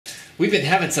We've been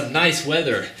having some nice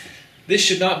weather. This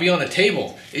should not be on a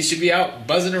table. It should be out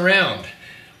buzzing around.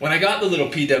 When I got the little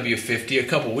PW50 a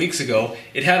couple weeks ago,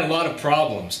 it had a lot of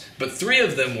problems, but 3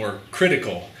 of them were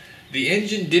critical. The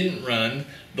engine didn't run,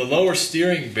 the lower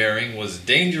steering bearing was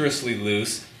dangerously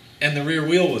loose, and the rear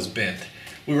wheel was bent.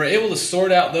 We were able to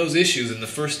sort out those issues in the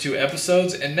first 2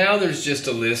 episodes, and now there's just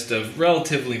a list of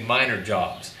relatively minor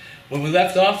jobs. When we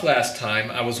left off last time,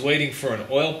 I was waiting for an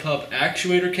oil pump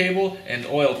actuator cable and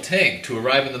oil tank to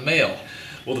arrive in the mail.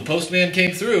 Well, the postman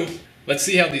came through. Let's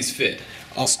see how these fit.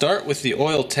 I'll start with the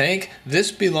oil tank.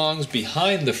 This belongs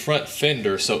behind the front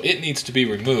fender, so it needs to be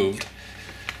removed.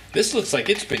 This looks like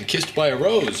it's been kissed by a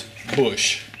rose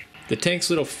bush. The tank's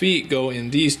little feet go in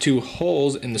these 2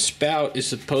 holes, and the spout is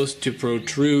supposed to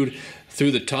protrude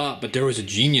through the top, but there was a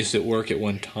genius at work at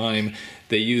one time.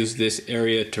 They used this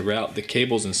area to route the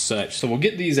cables and such. So we'll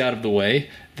get these out of the way,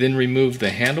 then remove the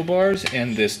handlebars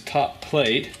and this top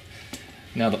plate.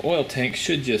 Now the oil tank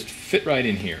should just fit right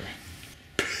in here.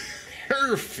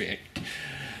 Perfect!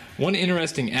 One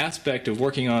interesting aspect of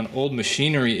working on old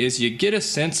machinery is you get a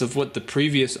sense of what the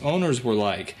previous owners were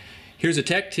like. Here's a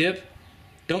tech tip.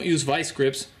 Don't use vice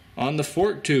grips on the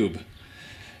fork tube.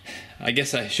 I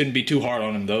guess I shouldn't be too hard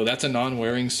on them though. That's a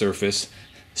non-wearing surface.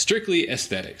 Strictly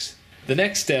aesthetics. The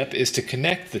next step is to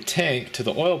connect the tank to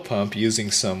the oil pump using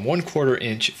some 1/4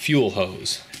 inch fuel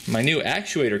hose. My new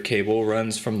actuator cable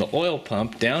runs from the oil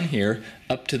pump down here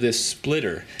up to this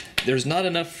splitter. There's not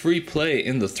enough free play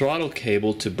in the throttle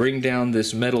cable to bring down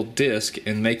this metal disc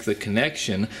and make the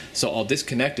connection, so I'll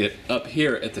disconnect it up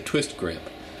here at the twist grip.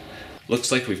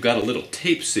 Looks like we've got a little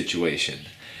tape situation.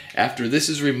 After this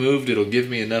is removed, it'll give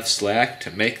me enough slack to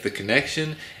make the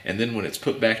connection, and then when it's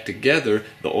put back together,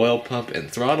 the oil pump and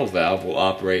throttle valve will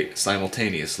operate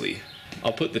simultaneously.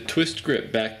 I'll put the twist grip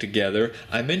back together.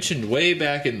 I mentioned way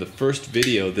back in the first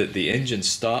video that the engine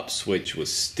stop switch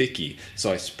was sticky,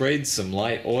 so I sprayed some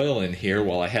light oil in here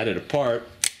while I had it apart.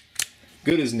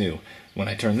 Good as new. When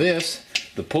I turn this,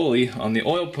 the pulley on the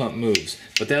oil pump moves,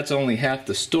 but that's only half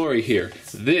the story here.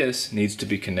 This needs to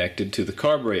be connected to the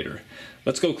carburetor.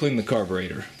 Let's go clean the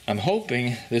carburetor. I'm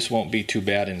hoping this won't be too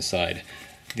bad inside.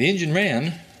 The engine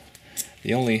ran.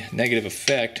 The only negative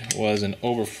effect was an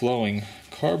overflowing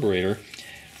carburetor,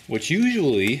 which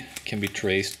usually can be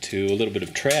traced to a little bit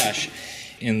of trash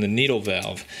in the needle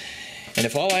valve. And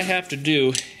if all I have to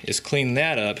do is clean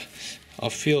that up,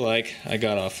 I'll feel like I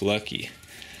got off lucky.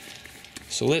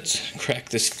 So let's crack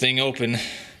this thing open.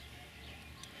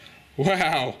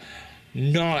 Wow,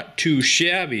 not too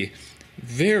shabby.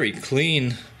 Very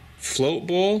clean float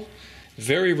bowl.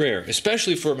 Very rare,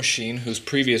 especially for a machine whose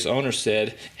previous owner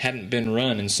said hadn't been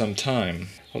run in some time.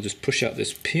 I'll just push out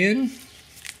this pin.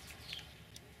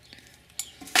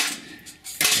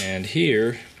 And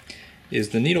here is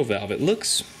the needle valve. It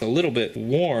looks a little bit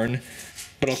worn,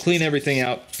 but I'll clean everything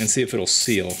out and see if it'll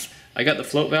seal. I got the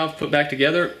float valve put back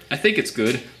together. I think it's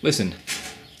good. Listen.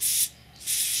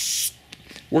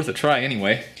 Worth a try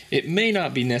anyway. It may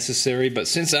not be necessary, but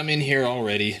since I'm in here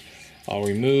already, I'll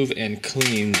remove and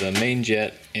clean the main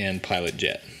jet and pilot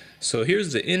jet. So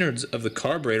here's the innards of the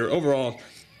carburetor. Overall,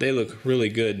 they look really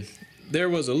good. There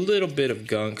was a little bit of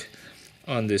gunk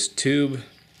on this tube,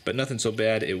 but nothing so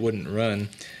bad it wouldn't run.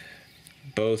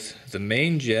 Both the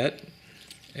main jet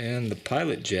and the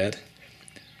pilot jet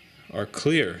are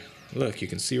clear. Look, you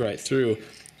can see right through.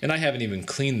 And I haven't even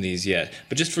cleaned these yet.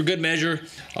 But just for good measure,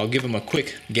 I'll give them a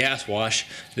quick gas wash,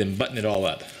 then button it all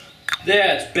up.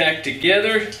 That's back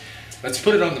together. Let's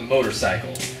put it on the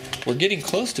motorcycle. We're getting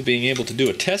close to being able to do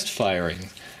a test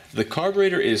firing. The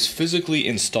carburetor is physically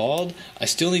installed. I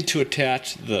still need to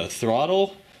attach the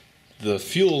throttle, the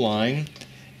fuel line,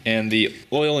 and the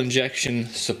oil injection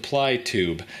supply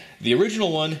tube. The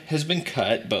original one has been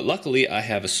cut, but luckily I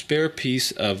have a spare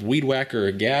piece of weed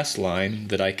whacker gas line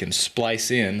that I can splice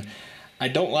in. I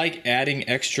don't like adding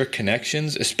extra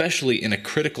connections, especially in a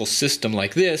critical system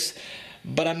like this,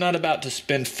 but I'm not about to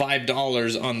spend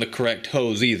 $5 on the correct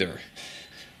hose either.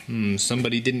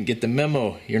 Somebody didn't get the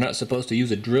memo. You're not supposed to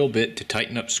use a drill bit to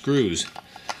tighten up screws.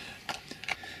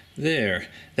 There.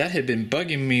 That had been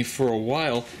bugging me for a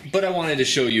while, but I wanted to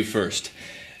show you first.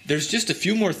 There's just a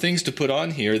few more things to put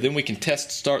on here, then we can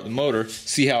test start the motor,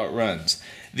 see how it runs.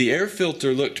 The air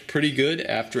filter looked pretty good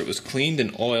after it was cleaned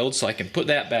and oiled, so I can put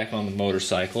that back on the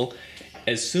motorcycle.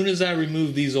 As soon as I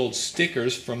remove these old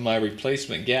stickers from my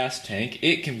replacement gas tank,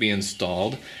 it can be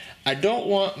installed. I don't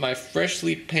want my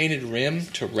freshly painted rim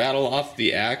to rattle off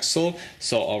the axle,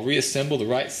 so I'll reassemble the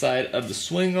right side of the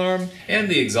swing arm, and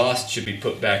the exhaust should be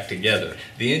put back together.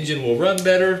 The engine will run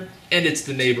better, and it's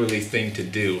the neighborly thing to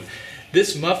do.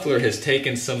 This muffler has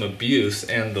taken some abuse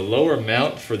and the lower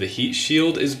mount for the heat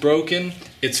shield is broken.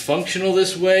 It's functional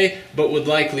this way, but would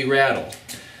likely rattle.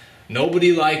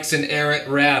 Nobody likes an errant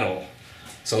rattle,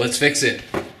 so let's fix it.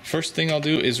 First thing I'll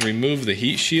do is remove the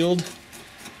heat shield.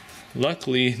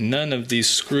 Luckily, none of these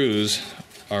screws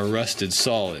are rusted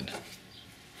solid.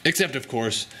 Except, of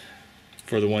course,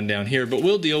 for the one down here, but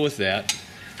we'll deal with that.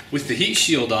 With the heat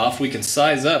shield off, we can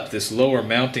size up this lower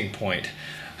mounting point.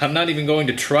 I'm not even going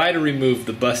to try to remove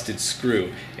the busted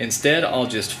screw. Instead, I'll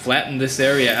just flatten this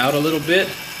area out a little bit,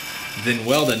 then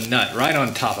weld a nut right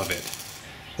on top of it.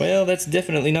 Well, that's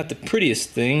definitely not the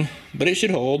prettiest thing, but it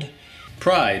should hold.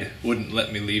 Pride wouldn't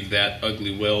let me leave that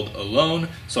ugly weld alone,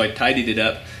 so I tidied it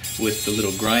up with the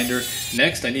little grinder.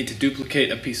 Next, I need to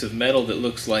duplicate a piece of metal that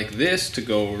looks like this to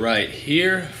go right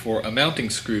here for a mounting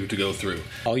screw to go through.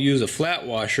 I'll use a flat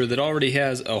washer that already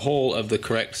has a hole of the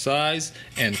correct size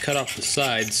and cut off the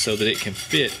sides so that it can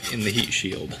fit in the heat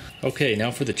shield. Okay,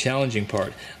 now for the challenging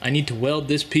part. I need to weld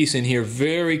this piece in here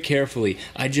very carefully.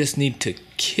 I just need to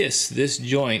kiss this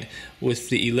joint with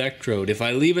the electrode. If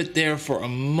I leave it there for a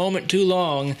moment too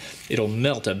long, it'll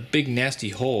melt a big nasty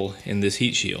hole in this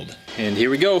heat shield. And here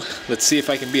we go. Let's see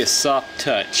if I can be a soft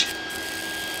touch.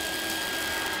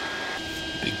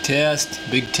 Big test,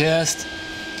 big test.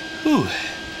 Whew.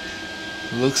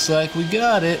 Looks like we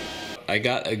got it. I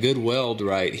got a good weld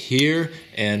right here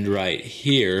and right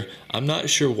here. I'm not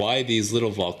sure why these little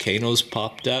volcanoes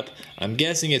popped up. I'm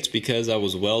guessing it's because I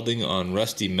was welding on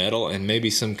rusty metal and maybe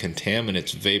some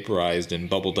contaminants vaporized and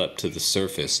bubbled up to the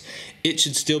surface. It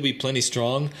should still be plenty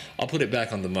strong. I'll put it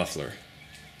back on the muffler.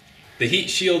 The heat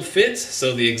shield fits,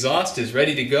 so the exhaust is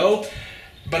ready to go,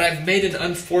 but I've made an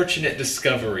unfortunate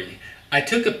discovery. I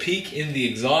took a peek in the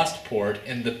exhaust port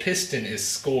and the piston is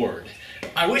scored.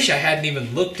 I wish I hadn't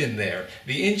even looked in there.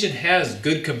 The engine has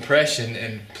good compression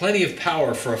and plenty of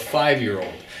power for a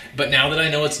 5-year-old. But now that I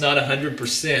know it's not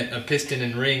 100%, a piston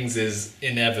and rings is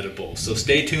inevitable. So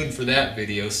stay tuned for that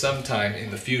video sometime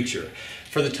in the future.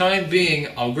 For the time being,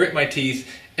 I'll grit my teeth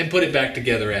and put it back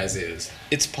together as is.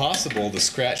 It's possible the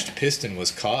scratched piston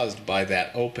was caused by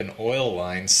that open oil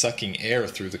line sucking air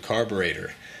through the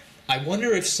carburetor. I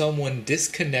wonder if someone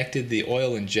disconnected the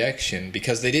oil injection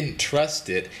because they didn't trust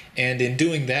it, and in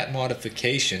doing that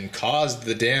modification caused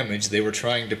the damage they were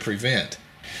trying to prevent.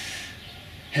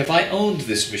 Have I owned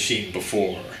this machine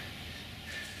before?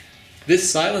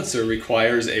 This silencer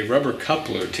requires a rubber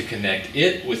coupler to connect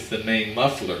it with the main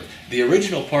muffler. The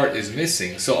original part is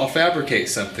missing, so I'll fabricate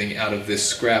something out of this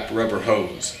scrap rubber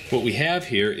hose. What we have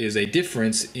here is a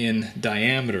difference in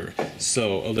diameter,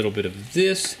 so a little bit of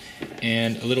this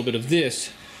and a little bit of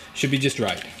this should be just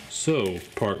right. So,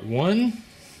 part 1,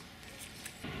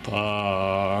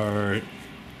 part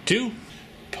 2,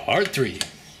 part 3,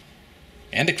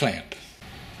 and a clamp.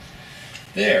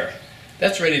 There,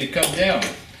 that's ready to come down.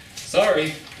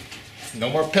 Sorry, no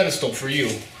more pedestal for you.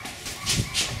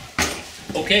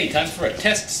 Okay, time for a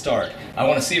test start. I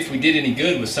want to see if we did any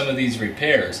good with some of these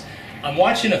repairs. I'm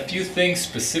watching a few things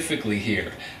specifically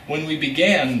here. When we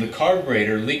began, the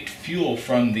carburetor leaked fuel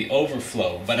from the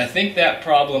overflow, but I think that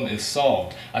problem is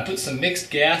solved. I put some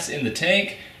mixed gas in the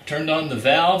tank, turned on the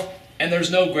valve, and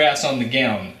there's no gas on the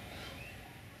ground.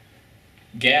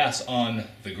 Gas on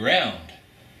the ground.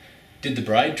 Did the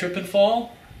bride trip and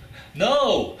fall?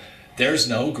 No! There's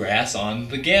no grass on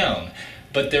the gown,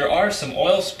 but there are some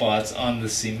oil spots on the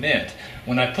cement.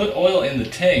 When I put oil in the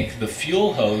tank, the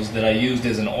fuel hose that I used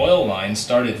as an oil line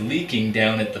started leaking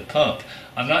down at the pump.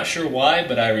 I'm not sure why,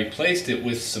 but I replaced it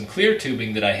with some clear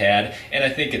tubing that I had, and I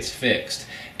think it's fixed.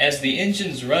 As the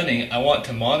engine's running, I want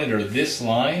to monitor this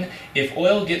line. If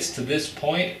oil gets to this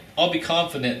point, I'll be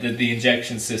confident that the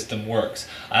injection system works.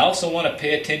 I also want to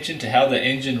pay attention to how the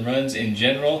engine runs in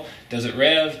general. Does it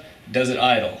rev? Does it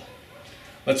idle?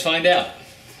 Let's find out.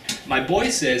 My boy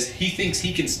says he thinks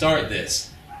he can start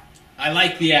this. I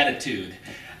like the attitude.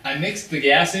 I mixed the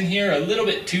gas in here a little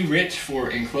bit too rich for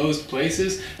enclosed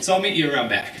places, so I'll meet you around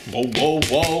back. Whoa, whoa,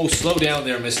 whoa, slow down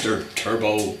there, Mr.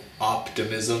 Turbo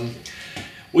Optimism.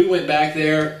 We went back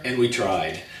there and we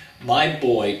tried. My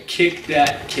boy kicked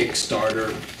that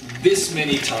Kickstarter this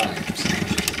many times.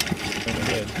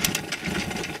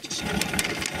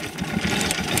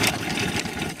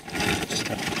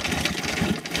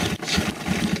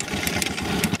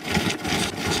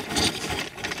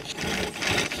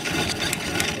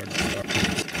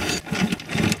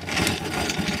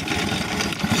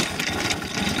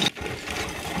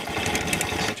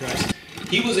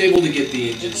 He was able to get the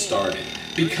engine started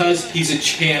because he's a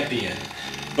champion,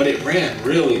 but it ran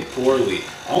really poorly,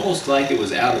 almost like it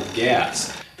was out of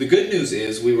gas. The good news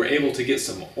is we were able to get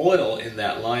some oil in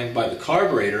that line by the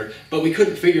carburetor, but we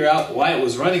couldn't figure out why it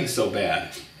was running so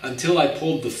bad until I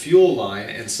pulled the fuel line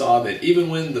and saw that even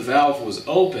when the valve was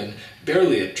open,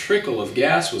 barely a trickle of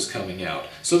gas was coming out.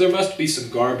 So there must be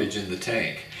some garbage in the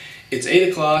tank. It's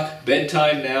 8 o'clock,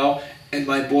 bedtime now, and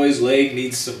my boy's leg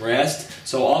needs some rest,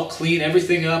 so I'll clean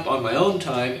everything up on my own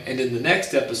time, and in the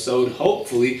next episode,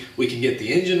 hopefully, we can get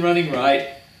the engine running right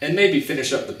and maybe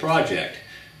finish up the project.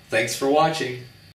 Thanks for watching.